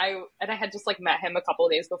 So I had just like met him a couple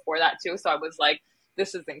of days before that too. So I was like,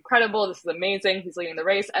 this is incredible. This is amazing. He's leading the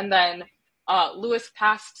race. And then Lewis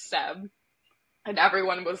passed Seb, and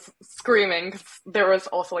everyone was screaming because there was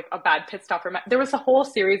also like a bad pit stop for Max. There was a whole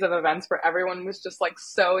series of events where everyone was just like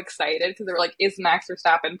so excited because they were like, is Max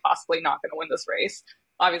Verstappen possibly not going to win this race?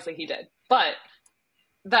 Obviously he did. But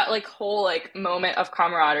that like whole like moment of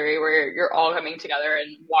camaraderie where you're all coming together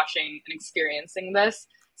and watching and experiencing this,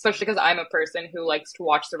 especially because I'm a person who likes to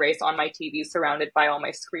watch the race on my TV surrounded by all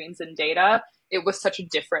my screens and data. It was such a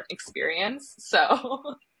different experience.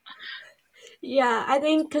 So Yeah, I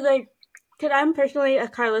think cause I'm personally a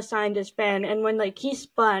Carlos Sainz fan, and when like he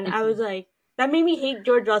spun, I was like, that made me hate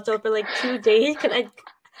George Russell for like 2 days, cause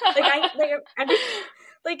every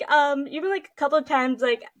like even like a couple of times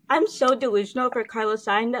like I'm so delusional for Carlos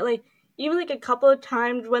Sainz that like even like a couple of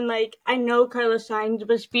times when like I know Carlos Sainz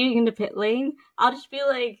was speeding in the pit lane, I'll just be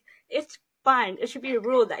like, it's fine. It should be a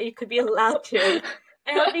rule that you could be allowed to,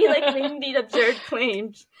 and I'll be like making these absurd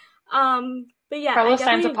claims. But yeah, I Carlos Sainz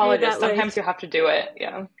definitely agree apologist. that like Sometimes you have to do it.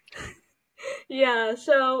 Yeah. yeah,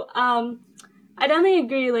 so I definitely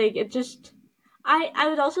agree. Like it just, I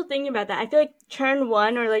was also thinking about that. I feel like turn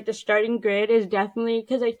one or like the starting grid is definitely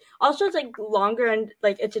because like also it's like longer and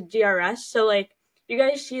like it's a DRS, so like you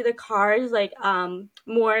guys see the cars like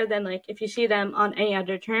more than like if you see them on any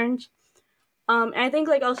other turns. And I think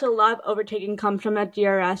like also a lot of overtaking comes from that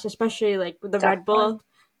DRS, especially like with the Red Definitely. Bull.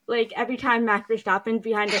 Like every time Max Verstappen's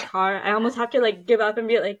behind a car, I almost have to like give up and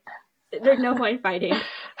be like, "There's no point fighting."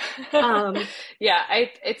 Um, Yeah,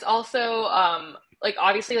 it's also like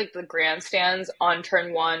obviously like the grandstands on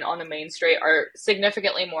turn one on the main straight are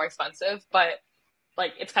significantly more expensive, but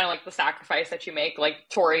like it's kind of like the sacrifice that you make. Like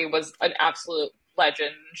Tori was an absolute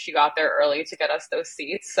legend. She got there early to get us those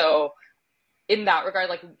seats. So in that regard,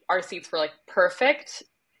 like our seats were like perfect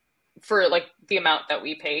for like the amount that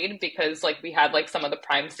we paid because like we had like some of the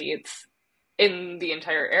prime seats in the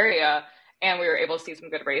entire area, and we were able to see some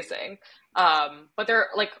good racing. But there,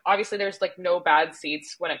 like, obviously, there's like no bad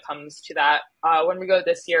seats when it comes to that. When we go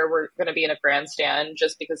this year, we're going to be in a grandstand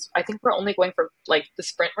just because I think we're only going for like the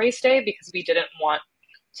sprint race day because we didn't want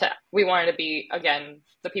to. We wanted to be again.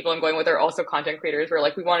 The people I'm going with are also content creators. We're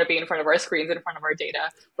like, we want to be in front of our screens, in front of our data.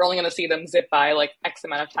 We're only going to see them zip by like X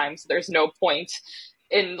amount of times. So there's no point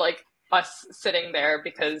in like us sitting there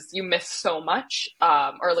because you miss so much,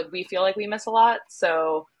 or like we feel like we miss a lot.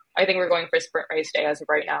 So I think we're going for sprint race day as of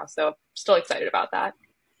right now. So still excited about that.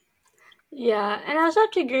 Yeah, and I also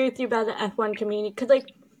have to agree with you about the F1 community because,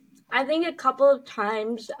 like, I think a couple of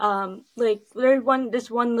times, like there's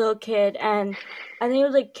this one little kid, and I think it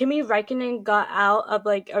was like Kimi Räikkönen got out of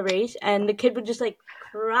like a race, and the kid was just like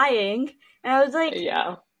crying, and I was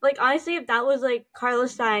Yeah. like honestly, if that was like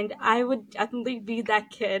Carlos Sainz, I would definitely be that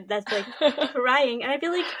kid that's like crying, and I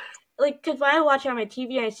feel like because when I watch it on my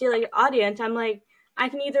TV and I see like audience, I'm like. I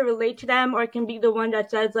can either relate to them or I can be the one that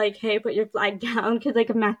says like, "Hey, put your flag down," because like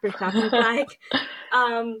a Max Verstappen flag.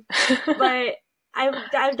 Um, but I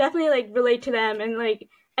definitely like relate to them, and like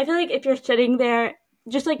I feel like if you're sitting there,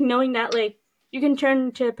 just like knowing that like you can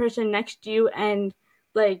turn to the person next to you and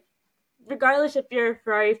like regardless if you're a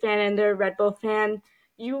Ferrari fan and they're a Red Bull fan,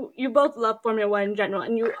 you both love Formula One in general,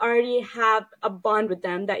 and you already have a bond with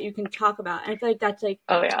them that you can talk about. And I feel like that's like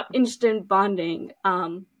Oh yeah. instant bonding.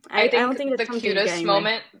 I I don't think think it's the something you get cutest anywhere.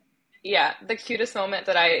 moment, yeah, the cutest moment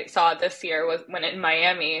that I saw this year was when in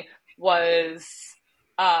Miami was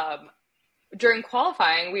um during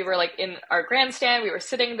qualifying, we were like in our grandstand, we were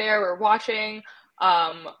sitting there, we were watching.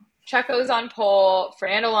 Um, Checo's on pole,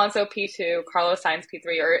 Fernando Alonso P2, Carlos Sainz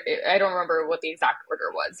P3, or I don't remember what the exact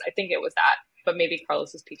order was. I think it was that, but maybe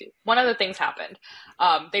Carlos was P2. One of the things happened.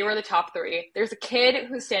 They were the top three. There's a kid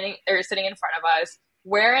who's standing or sitting in front of us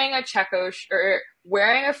wearing a Checo or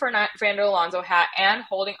wearing a Fernando Alonso hat and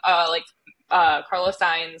holding Carlos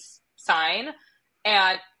Sainz sign,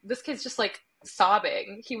 and this kid's just like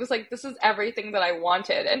sobbing. He was like, "This is everything that I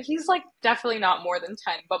wanted," and he's like definitely not more than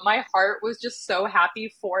 10. But my heart was just so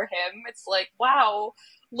happy for him. It's like, wow,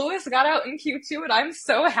 Lewis got out in Q2, and I'm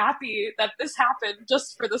so happy that this happened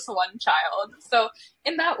just for this one child. So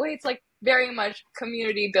in that way, it's like very much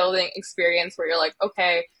community building experience where you're like,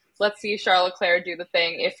 okay, let's see Charles Leclerc do the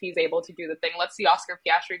thing if he's able to do the thing. Let's see Oscar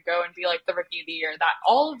Piastri go and be like the rookie of the year. That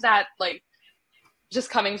all of that, like just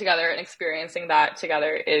coming together and experiencing that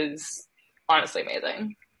together is honestly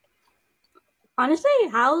amazing. Honestly,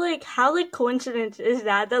 how like coincidence is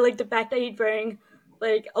that like the fact that he'd wearing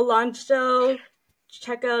like Alonso,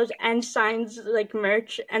 Checo's and Signs like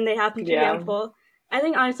merch and they happen to be on Yeah. full. I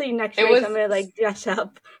think honestly next It race was I'm gonna like dress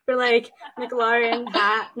up for like McLaren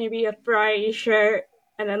hat, maybe a Ferrari shirt,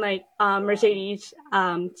 and then like Mercedes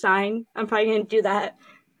sign. I'm probably gonna do that.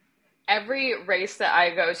 every race that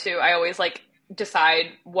I go to, I always like decide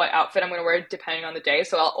what outfit I'm going to wear depending on the day.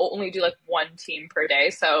 So I'll only do like one team per day.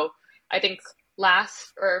 So I think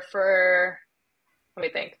last or for let me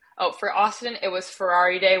think. Oh, for Austin, it was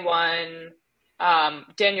Ferrari day one,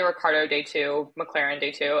 Daniel Ricciardo day two, McLaren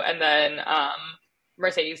day two, and then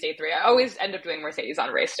Mercedes day three. I always end up doing Mercedes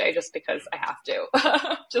on race day just because I have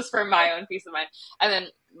to, just for my own peace of mind. And then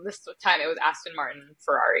this time it was Aston Martin,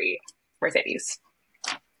 Ferrari, Mercedes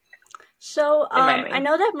So in I Miami.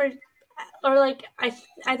 know that or like I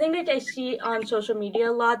think like I see on social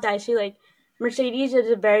media a lot that I see like Mercedes is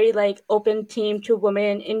a very like open team to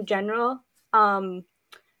women in general. Um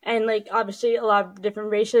and like obviously a lot of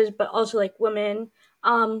different races, but also like women.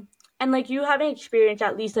 Um, and like you having experience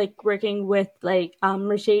at least like working with like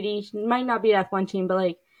Mercedes might not be F1 team, but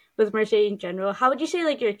like with Mercedes in general. How would you say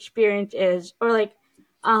like your experience is, or like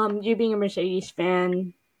you being a Mercedes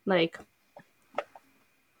fan, like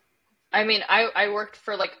I mean, I worked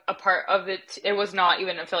for like a part of it. It was not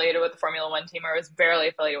even affiliated with the Formula One team, or it was barely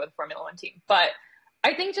affiliated with the Formula One team. But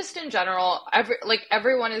I think just in general,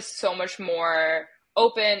 everyone is so much more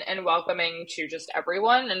open and welcoming to just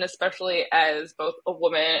everyone, and especially as both a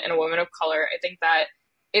woman and a woman of color, I think that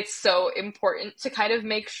it's so important to kind of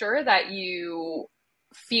make sure that you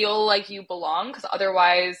feel like you belong, because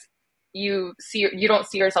otherwise you don't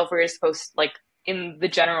see yourself where you're supposed like in the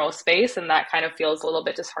general space, and that kind of feels a little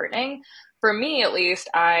bit disheartening for me at least.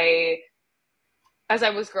 I As I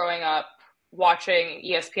was growing up watching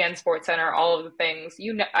ESPN Sports Center, all of the things,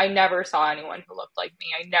 I never saw anyone who looked like me.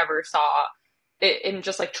 I never saw it in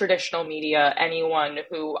just like traditional media anyone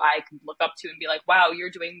who I could look up to and be like, wow, you're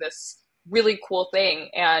doing this really cool thing.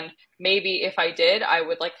 And maybe if I did, I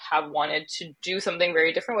would like have wanted to do something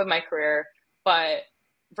very different with my career. But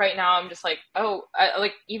right now I'm just like, oh,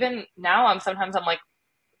 like even now I'm like,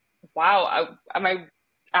 wow, am I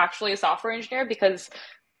actually a software engineer? Because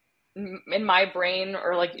in my brain,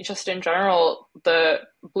 or like just in general, the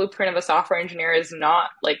blueprint of a software engineer is not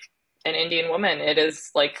like an Indian woman. It is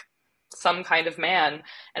like some kind of man.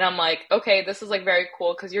 And I'm like, okay, this is like very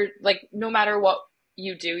cool because you're like, no matter what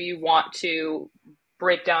you do, you want to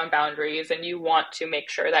break down boundaries and you want to make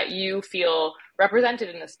sure that you feel represented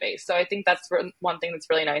in the space. So I think that's one thing that's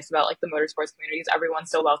really nice about like the motorsports communities. Everyone's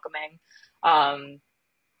so welcoming. Um,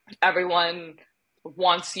 Everyone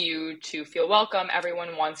wants you to feel welcome.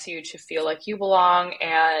 Everyone wants you to feel like you belong.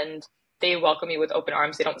 And they welcome you with open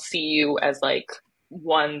arms. They don't see you as like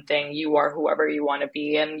one thing. You are whoever you want to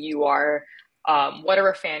be, and you are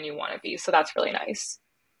whatever fan you want to be. So that's really nice.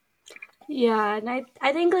 Yeah, and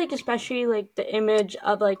I think like especially like the image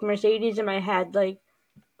of like Mercedes in my head, like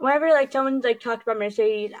whenever like someone's like talked about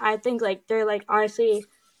Mercedes, I think like they're like honestly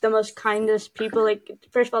the most kindest people. Like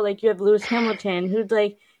first of all, like you have Lewis Hamilton, who's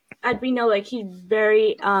like as we know, like he's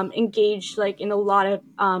very engaged like in a lot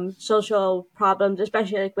of social problems,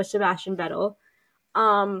 especially like with Sebastian Vettel.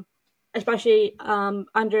 Um Especially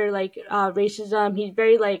under like racism. He's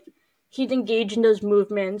very like he's engaged in those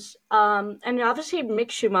movements. And obviously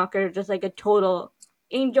Mick Schumacher just like a total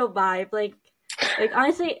angel vibe. Like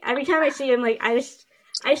honestly, every time I see him, like I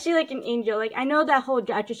see like an angel. Like I know that whole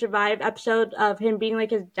Drive to Survive episode of him being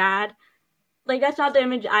like his dad. Like that's not the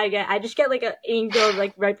image I get. I just get like an angel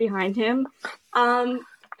like right behind him. Um,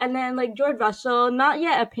 and then like George Russell, not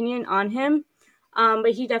yet opinion on him,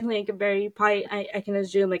 but he's definitely like a very probably I can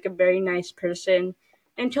assume like a very nice person.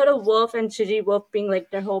 And Toto Wolff and Susie Wolff being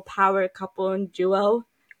like their whole power couple and duo.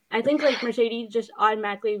 I think like Mercedes just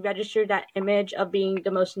automatically registered that image of being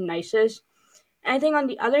the most nicest. And I think on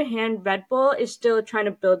the other hand, Red Bull is still trying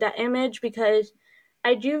to build that image because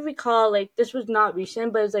I do recall like this was not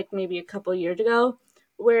recent, but it was like maybe a couple years ago,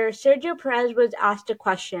 where Sergio Perez was asked a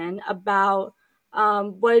question about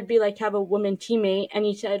what it'd be like to have a woman teammate, and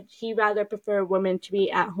he said he rather prefer women to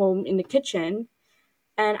be at home in the kitchen.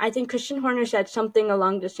 And I think Christian Horner said something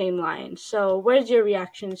along the same lines. So, where's your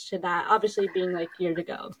reactions to that? Obviously, being like years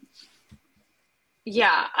ago.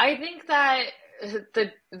 Yeah, I think that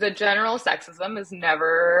the general sexism is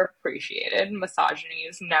never appreciated. Misogyny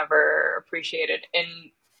is never appreciated in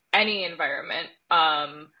any environment.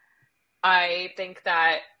 I think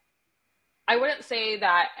that I wouldn't say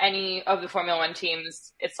that any of the Formula One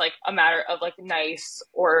teams, it's like a matter of like nice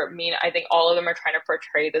or mean. I think all of them are trying to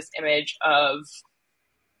portray this image of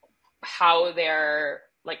how they're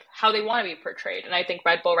like how they want to be portrayed. And I think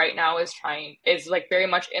Red Bull right now is like very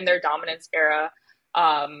much in their dominance era.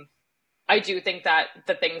 Um, I do think that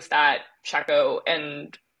the things that Checo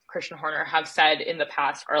and Christian Horner have said in the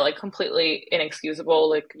past are like completely inexcusable.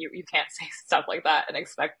 Like you can't say stuff like that and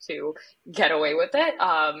expect to get away with it.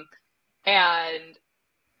 And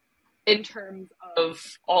in terms of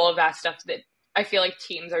all of that stuff that I feel like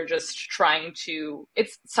teams are just trying to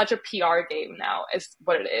it's such a PR game now is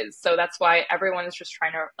what it is. So that's why everyone is just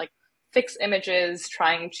trying to like fix images,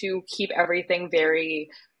 trying to keep everything very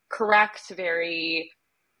correct, very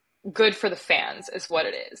good for the fans is what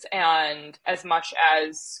it is. And as much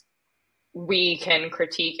as we can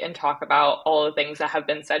critique and talk about all the things that have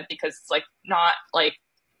been said because it's like not like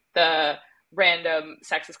the random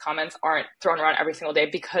sexist comments aren't thrown around every single day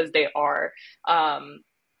because they are.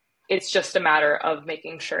 It's just a matter of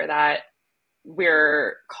making sure that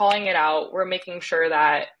we're calling it out. We're making sure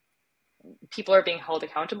that people are being held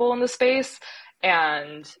accountable in the space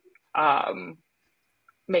and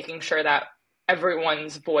making sure that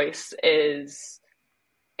everyone's voice is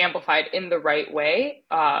amplified in the right way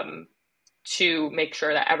to make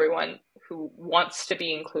sure that everyone who wants to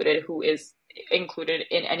be included, who is included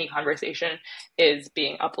in any conversation, is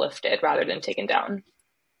being uplifted rather than taken down.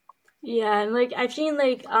 Yeah, and like I've seen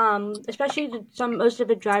like especially some most of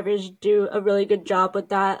the drivers do a really good job with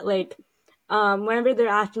that. Like whenever they're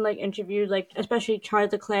asked in like interviews, like especially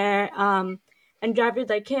Charles Leclerc, and drivers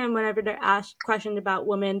like him, whenever they're asked questions about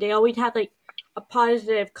women, they always have like a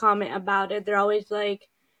positive comment about it. They're always like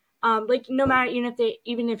no matter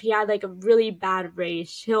even if he had like a really bad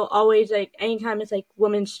race, he'll always like anytime it's like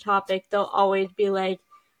women's topic, they'll always be like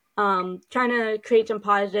trying to create some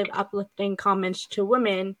positive, uplifting comments to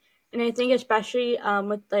women. And I think especially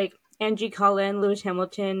with like Angie Cullen, Lewis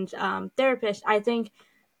Hamilton's therapist, I think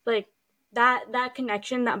like that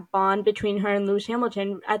connection, that bond between her and Lewis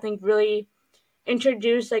Hamilton, I think really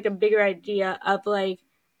introduced like a bigger idea of like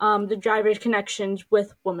the driver's connections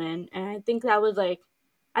with women. And I think that was like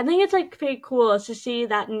I think it's like pretty cool to see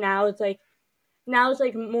that now it's like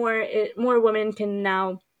more women can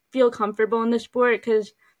now feel comfortable in the sport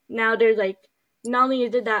because now there's like not only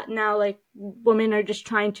is it that now like women are just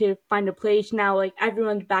trying to find a place now like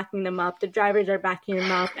everyone's backing them up, the drivers are backing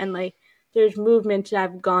them up, and like there's movements that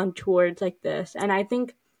have gone towards like this. And I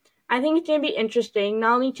think it's gonna be interesting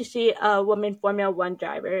not only to see a woman Formula One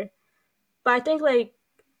driver, but I think like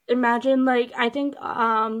imagine like I think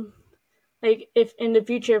like if in the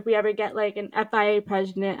future if we ever get like an FIA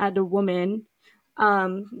president as a woman,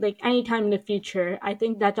 like anytime in the future, I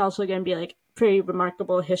think that's also going to be like pretty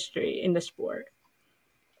remarkable history in the sport.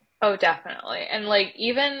 Oh, definitely. And like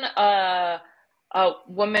even a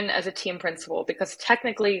woman as a team principal because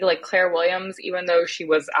technically, like Claire Williams, even though she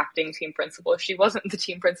was acting team principal, she wasn't the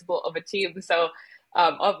team principal of a team. So,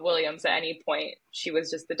 of Williams at any point, she was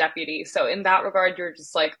just the deputy. So, in that regard, you're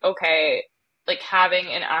just like, okay, like having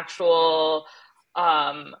an actual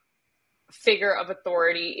um, figure of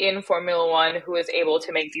authority in Formula One who is able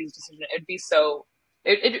to make these decisions, it'd be so,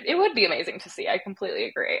 it would be amazing to see. I completely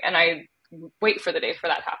agree. And I wait for the day for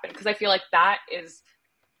that to happen because I feel like that is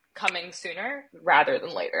coming sooner rather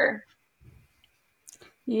than later.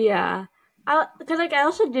 Yeah. Cause like I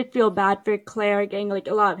also did feel bad for Claire getting like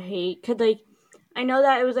a lot of hate. Cause like I know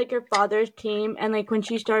that it was like her father's team, and like when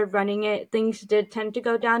she started running it, things did tend to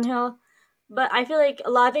go downhill. But I feel like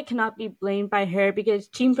a lot of it cannot be blamed by her because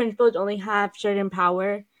team principals only have certain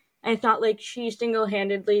power, and it's not like she single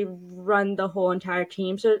handedly run the whole entire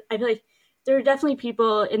team. So I feel like there were definitely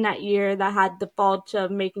people in that year that had the fault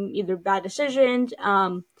of making either bad decisions,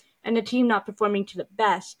 and the team not performing to the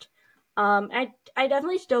best. I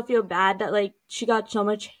definitely still feel bad that like she got so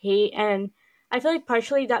much hate, and I feel like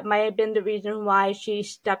partially that might have been the reason why she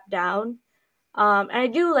stepped down. And I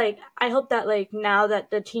do like I hope that like now that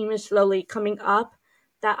the team is slowly coming up,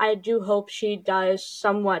 that I do hope she does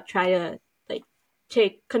somewhat try to like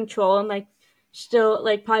take control and like still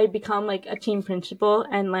like probably become like a team principal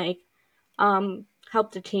and like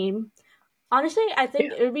help the team. Honestly, I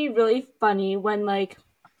think it would be really funny when like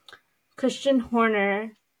Christian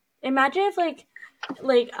Horner. Imagine if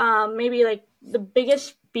maybe like the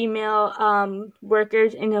biggest female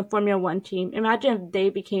workers in a Formula One team. Imagine if they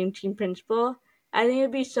became team principal. I think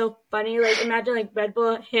it'd be so funny. Like imagine like Red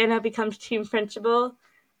Bull Hannah becomes team principal.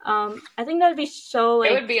 I think that'd be so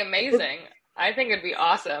It would like be amazing. I think it'd be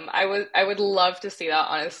awesome. I would love to see that,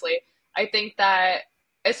 honestly. I think that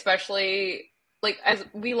especially like as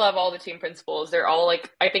we love all the team principals, they're all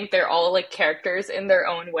like I think they're all like characters in their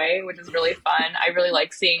own way, which is really fun. I really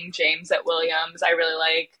like seeing James at Williams. I really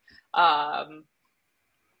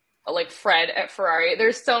like Fred at Ferrari.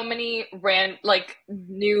 There's so many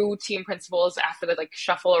new team principals after the like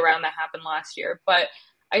shuffle around that happened last year. But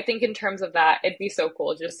I think in terms of that, it'd be so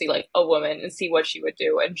cool to just see like a woman and see what she would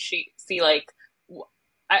do and she see like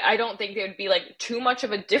I don't think there would be like too much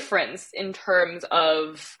of a difference in terms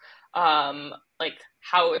of like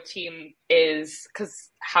how a team is because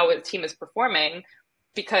how a team is performing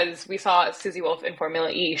because we saw Susie Wolf in Formula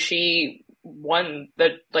E. She won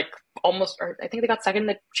the like almost, or I think they got second in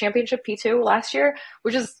the championship P2 last year,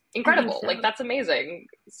 which is I think incredible. Like so. that's amazing.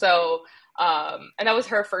 So, and that was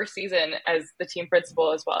her first season as the team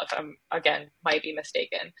principal as well. If I'm again might be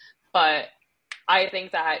mistaken, but I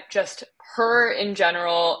think that just her in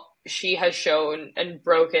general, she has shown and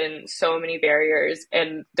broken so many barriers,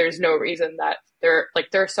 and there's no reason that there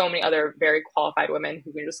are so many other very qualified women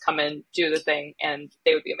who can just come in, do the thing, and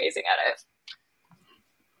they would be amazing at it.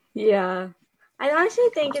 Yeah. I honestly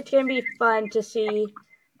think it's gonna be fun to see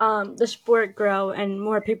the sport grow and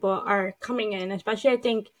more people are coming in. Especially I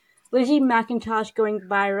think Lizzie McIntosh going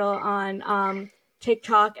viral on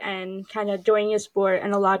TikTok and kind of joining the sport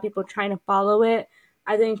and a lot of people trying to follow it.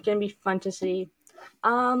 I think it's gonna be fun to see.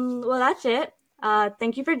 Well that's it.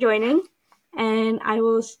 Thank you for joining and I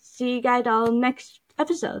will see you guys all next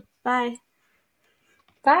episode. Bye.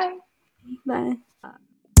 Bye. Bye.